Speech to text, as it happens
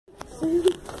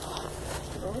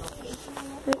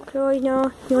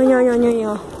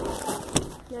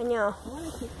No.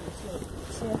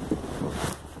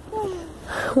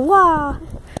 Wow.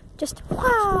 Just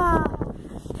wow.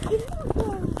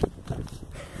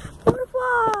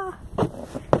 Wow.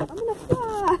 I'm gonna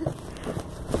fly.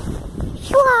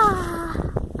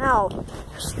 Ow.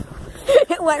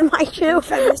 It went in my shoe.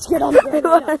 Get on the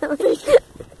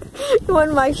It went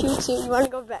in my shoe too. You wanna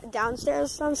go back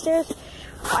downstairs?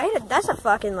 That's a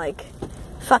fucking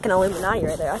fucking Illuminati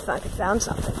right there. I fucking found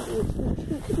something.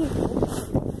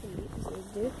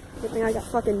 Good thing I got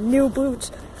fucking new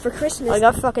boots for Christmas. I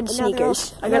got fucking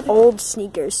sneakers. I got old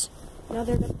sneakers. Now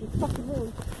they're gonna be fucking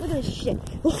ruined. Look at this shit.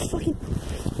 Look, fucking.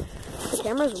 The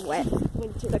camera's wet.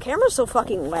 The camera's so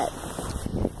fucking wet.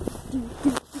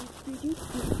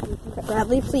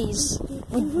 Bradley, please.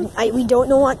 We don't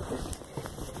know what.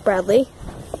 Bradley,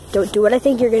 don't do what I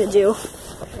think you're gonna do.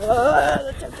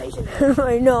 The temptation.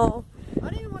 I know. I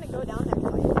don't even want to go down that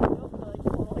way.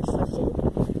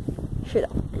 Shut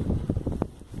up.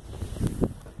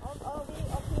 I'll be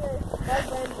up here. Bye,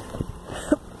 then.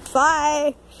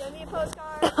 Bye. Send me a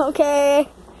postcard. Okay.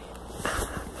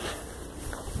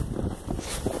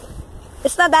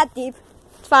 It's not that deep.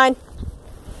 It's fine.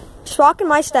 Just walk in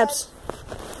my steps.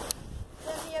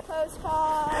 Send me a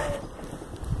postcard.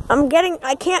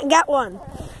 I can't get one.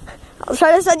 I'll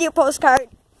try to send you a postcard.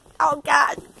 Oh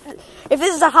God. If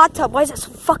this is a hot tub, why is it so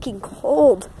fucking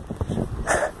cold?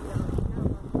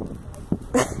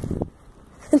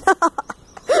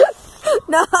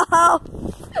 No.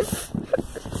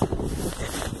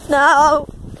 No.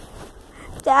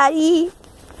 Daddy.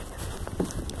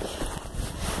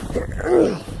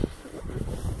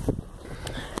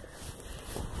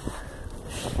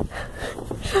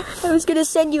 I was gonna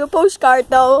send you a postcard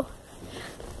though.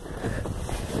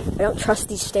 I don't trust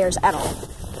these stairs at all.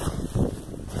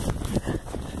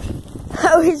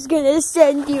 I was gonna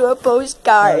send you a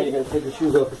postcard. Now you're gonna take your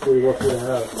shoes off before you walk through the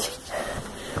house.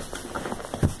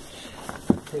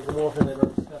 Take them off and then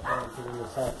don't step on them in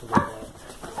this house.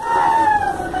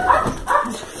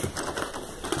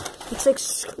 It's like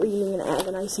screaming in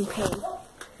agonizing pain.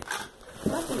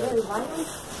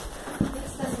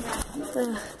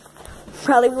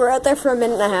 Probably we were out there for a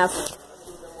minute and a half.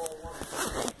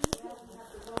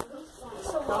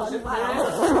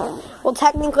 Well,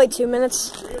 technically 2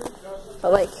 minutes,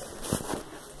 but like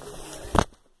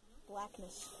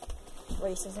blackness,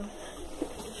 racism.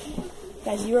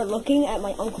 Guys, you are looking at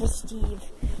my Uncle Steve.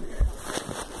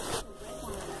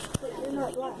 You're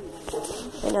not black.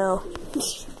 I know.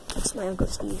 It's my Uncle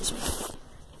Steve.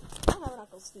 I have an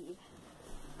Uncle Steve.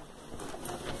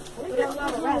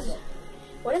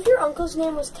 What if your uncle's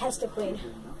name was Testaclean?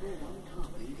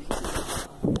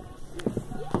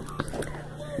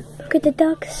 Look at the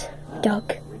ducks.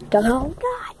 Duck.